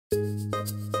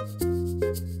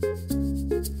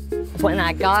When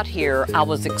I got here, I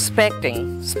was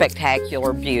expecting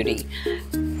spectacular beauty,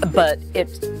 but it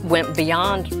went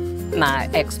beyond my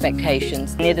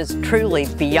expectations. It is truly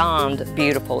beyond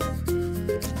beautiful.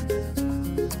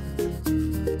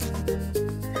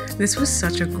 This was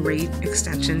such a great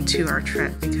extension to our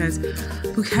trip because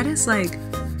Phuket is like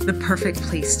the perfect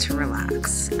place to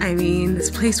relax. I mean,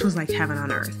 this place was like heaven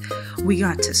on earth. We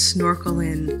got to snorkel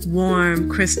in warm,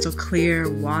 crystal clear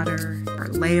water or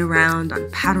lay around on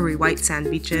powdery white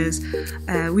sand beaches.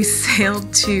 We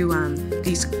sailed to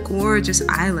these gorgeous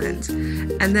islands,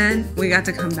 and then we got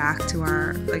to come back to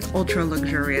our like ultra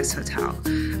luxurious hotel. I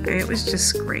mean, it was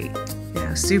just great. You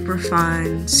know, super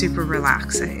fun, super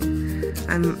relaxing.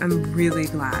 I'm really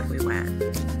glad we went.